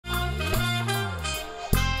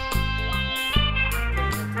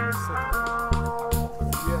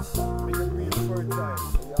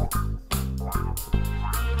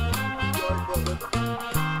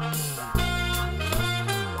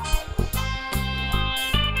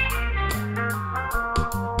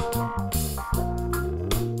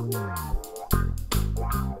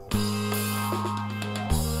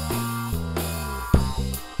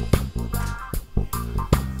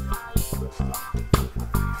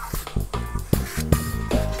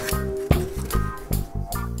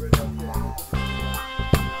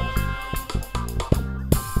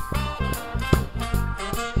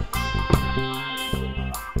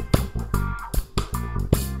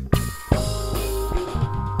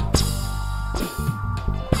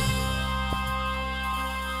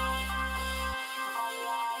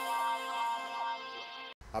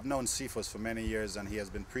I've known Cephas for many years, and he has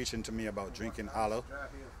been preaching to me about drinking aloe.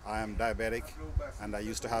 I am diabetic, and I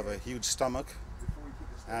used to have a huge stomach.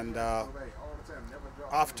 And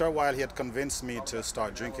after a while, he had convinced me to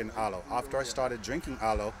start drinking aloe. After I started drinking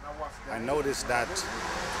aloe, I noticed that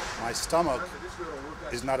my stomach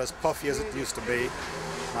is not as puffy as it used to be.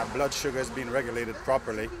 My blood sugar has been regulated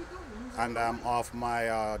properly, and I'm off my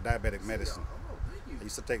diabetic medicine. I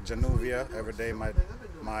used to take Januvia every day. My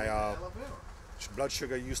blood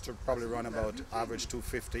sugar used to probably run about average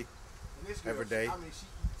 250 every day,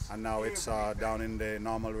 and now it's down in the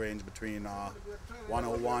normal range between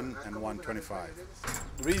 101 and 125.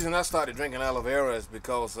 The reason I started drinking aloe vera is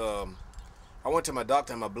because I went to my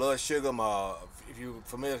doctor and my blood sugar, if you're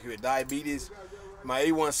familiar with diabetes, my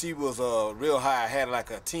A1C was real high. I had like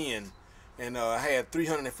a 10, and I had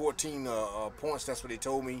 314 points, that's what they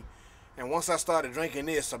told me. And once I started drinking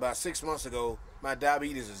this about 6 months ago, my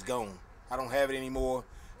diabetes is gone. I don't have it anymore.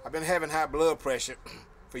 I've been having high blood pressure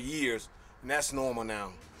for years, and that's normal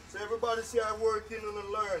now. So everybody see I work in and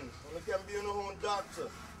learn, and I can be your own doctor.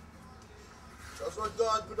 That's what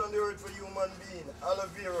God put on the earth for human being, aloe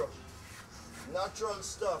vera. Natural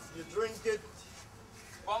stuff. You drink it,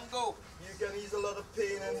 Bongo. you can ease a lot of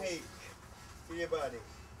pain and ache for your body.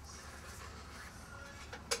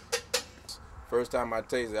 First time I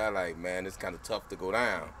tasted it, I like, man, it's kind of tough to go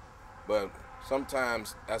down. But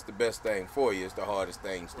sometimes that's the best thing for you. It's the hardest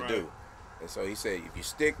things to do. And so he said, if you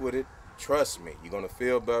stick with it, trust me, you're going to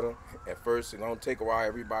feel better. At first, it's going to take a while.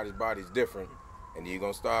 Everybody's body's different. And you're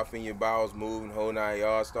going to start feeling your bowels moving, whole 9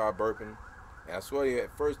 yards, start burping. And I swear,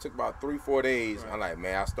 at first, it took about 3-4 days. I'm like,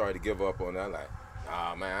 man, I started to give up on that. I'm like,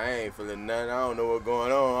 ah, man, I ain't feeling nothing. I don't know what's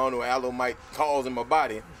going on. I don't know what aloe might cause in my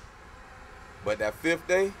body. But that 5th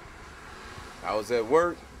day, I was at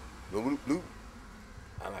work, bloop, bloop.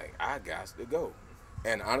 I'm like, I got to go.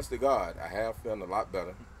 And honest to God, I have feeling a lot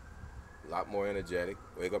better, a lot more energetic.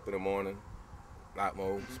 Wake up in the morning, a lot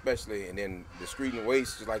more, especially, and then the excreting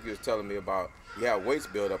waste, just like you was telling me about, you have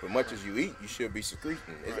waste build up. As much as you eat, you should be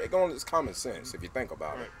secreting. It's common sense if you think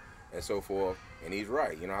about it, and so forth. And he's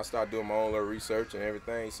right. You know, I started doing my own little research and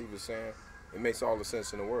everything. See what he's saying? It makes all the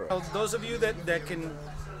sense in the world. Well, those of you that can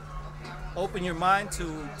open your mind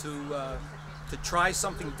to try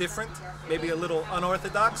something different, maybe a little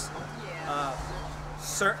unorthodox,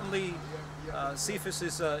 certainly Cephas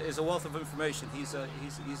is a wealth of information. He's a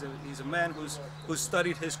man who's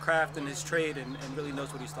studied his craft and his trade and really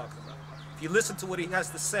knows what he's talking about. If you listen to what he has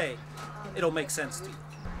to say, it'll make sense to you.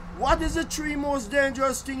 What is the 3 most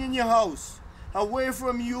dangerous thing in your house, away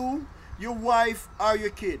from you, your wife, or your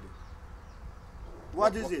kid?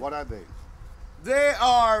 What is it? What are they? They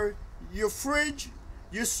are your fridge,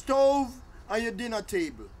 your stove, and your dinner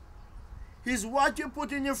table. It's what you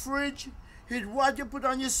put in your fridge, it's what you put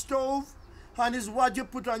on your stove, and it's what you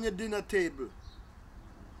put on your dinner table.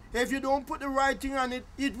 If you don't put the right thing on it,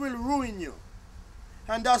 it will ruin you.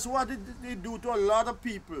 And that's what they do to a lot of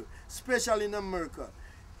people, especially in America.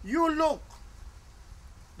 You look,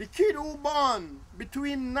 the kid who born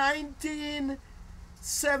between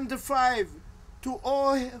 1975 to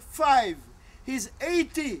 05, he's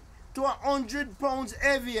 80 to 100 pounds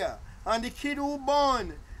heavier. And the kid who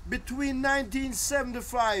born between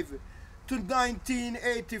 1975 to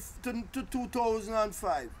 1980 to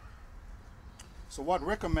 2005. So what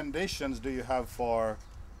recommendations do you have for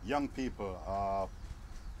young people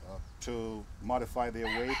to modify their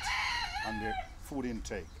weight and their food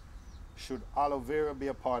intake? Should aloe vera be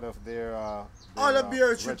a part of their aloe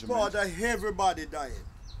vera should regimen? part of everybody's diet.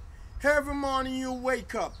 Every morning you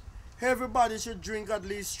wake up, everybody should drink at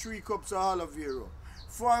least 3 cups of aloe vera.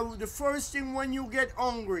 For the first thing when you get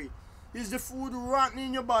hungry is the food rotten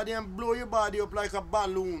in your body and blow your body up like a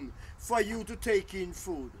balloon for you to take in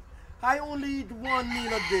food. I only eat 1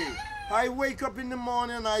 meal a day. I wake up in the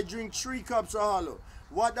morning and I drink 3 cups of aloe.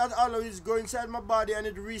 What that aloe is going inside my body and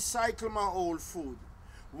it recycles my old food.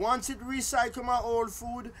 Once it recycles my old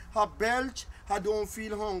food, I belch, I don't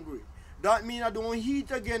feel hungry. That means I don't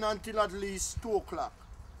eat again until at least 2 o'clock.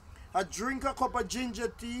 I drink a cup of ginger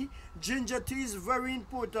tea. Ginger tea is very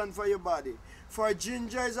important for your body. For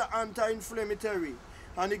ginger is an anti-inflammatory.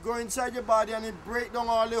 And it goes inside your body and it breaks down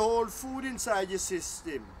all the whole food inside your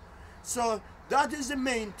system. So that is the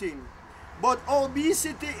main thing. But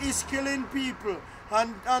obesity is killing people.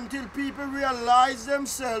 And until people realize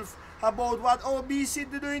themselves about what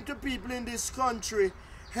obesity is doing to people in this country,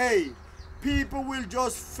 hey, people will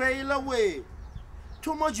just fail away.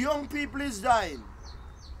 Too much young people is dying.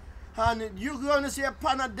 And you're going to see a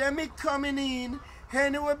pandemic coming in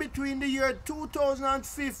anywhere between the year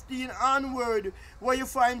 2015 onward, where you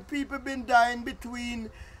find people been dying between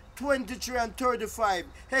 23 and 35,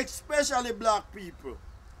 especially black people.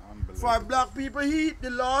 For black people eat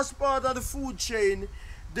the last part of the food chain,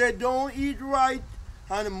 they don't eat right,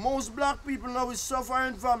 and most black people now is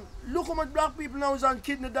suffering from, look how much black people now is on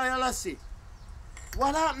kidney dialysis.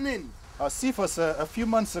 What happening? Cephas, a few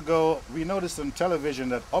months ago, we noticed on television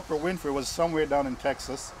that Oprah Winfrey was somewhere down in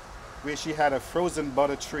Texas where she had a frozen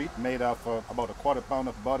butter treat made of about a quarter pound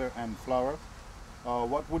of butter and flour.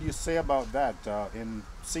 What would you say about that, in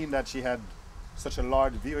seeing that she had such a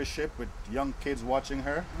large viewership with young kids watching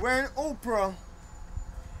her? When Oprah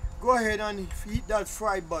go ahead and eat that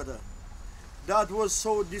fried butter, that was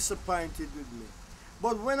so disappointed with me.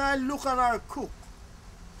 But when I look at our cook,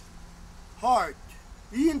 Hart,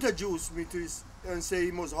 he introduced me to his and say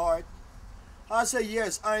he was Hart. I say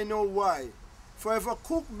yes, I know why. For if a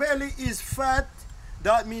cook belly is fat,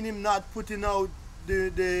 that means him not putting out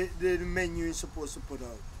the menu he's supposed to put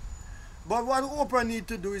out. But what Oprah need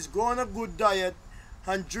to do is go on a good diet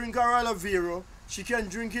and drink her aloe vera. She can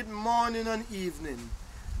drink it morning and evening.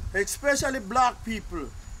 Especially black people.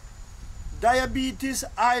 Diabetes,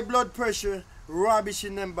 high blood pressure, rubbish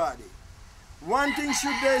in them body. One thing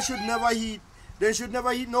they should never eat. They should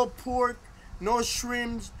never eat no pork, no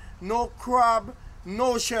shrimps, no crab,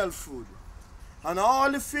 no shell food. And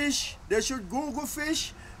all the fish, they should Google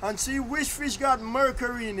fish and see which fish got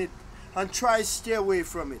mercury in it and try stay away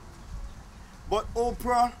from it. But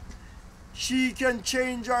Oprah, she can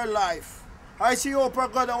change our life. I see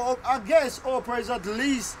Oprah I guess Oprah is at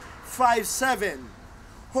least 5'7".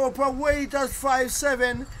 Oprah weight at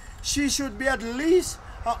 5'7", she should be at least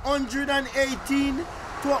 118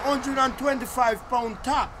 to 125 pound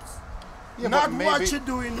tops. Yeah, not what she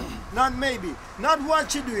doing, not maybe, not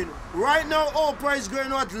what she doing. Right now Oprah is going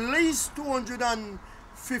to at least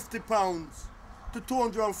 250 pounds to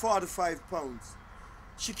 245 pounds.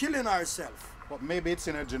 She killing herself. But maybe it's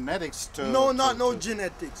in her genetics to... No, no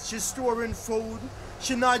genetics. She's storing food.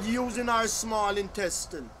 She's not using her small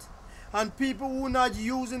intestine. And people who not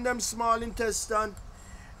using them small intestine,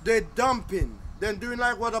 they dumping. They're doing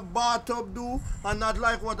like what a bathtub do and not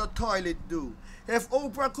like what a toilet do. If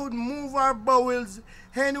Oprah could move her bowels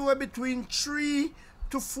anywhere between 3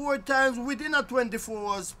 to 4 times within a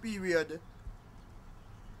 24 hours period,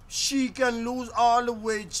 she can lose all the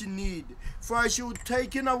weight she need. For she would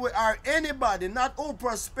taking away, or anybody, not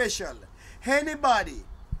Oprah special, anybody.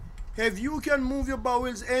 If you can move your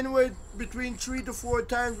bowels anywhere between 3 to 4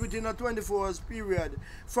 times within a 24 hours period,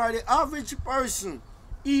 for the average person,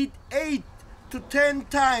 eat 8 to 10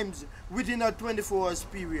 times within a 24 hours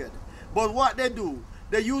period. But what they do,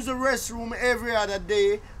 they use the restroom every other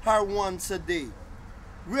day or once a day.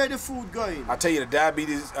 Where the food going? I tell you, the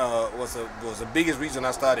diabetes was the biggest reason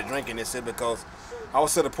I started drinking this, because I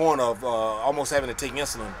was to the point of almost having to take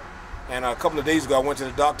insulin. And a couple of days ago, I went to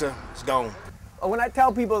the doctor. It's gone. When I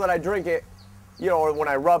tell people that I drink it, you know, or when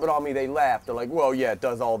I rub it on me, they laugh. They're like, well, yeah, it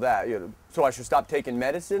does all that. You know, so I should stop taking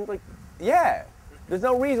medicine? Like, yeah. There's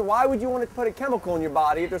no reason. Why would you want to put a chemical in your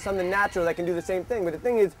body if there's something natural that can do the same thing? But the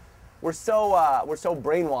thing is, we're so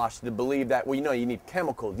brainwashed to believe that, well, you know, you need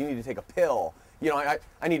chemicals. You need to take a pill. You know,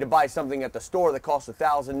 I need to buy something at the store that costs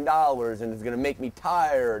 $1,000 and it's going to make me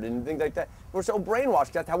tired and things like that. We're so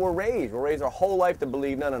brainwashed. That's how we're raised. We're raised our whole life to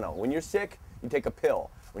believe, no. When you're sick, you take a pill.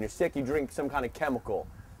 When you're sick, you drink some kind of chemical.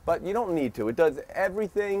 But you don't need to. It does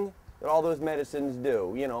everything that all those medicines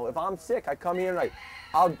do. You know, if I'm sick, I come here and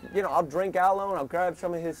I'll drink aloe and I'll grab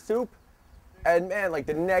some of his soup. And man, like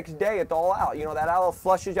the next day, it's all out. You know, that aloe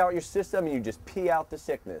flushes out your system and you just pee out the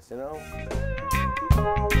sickness, you know?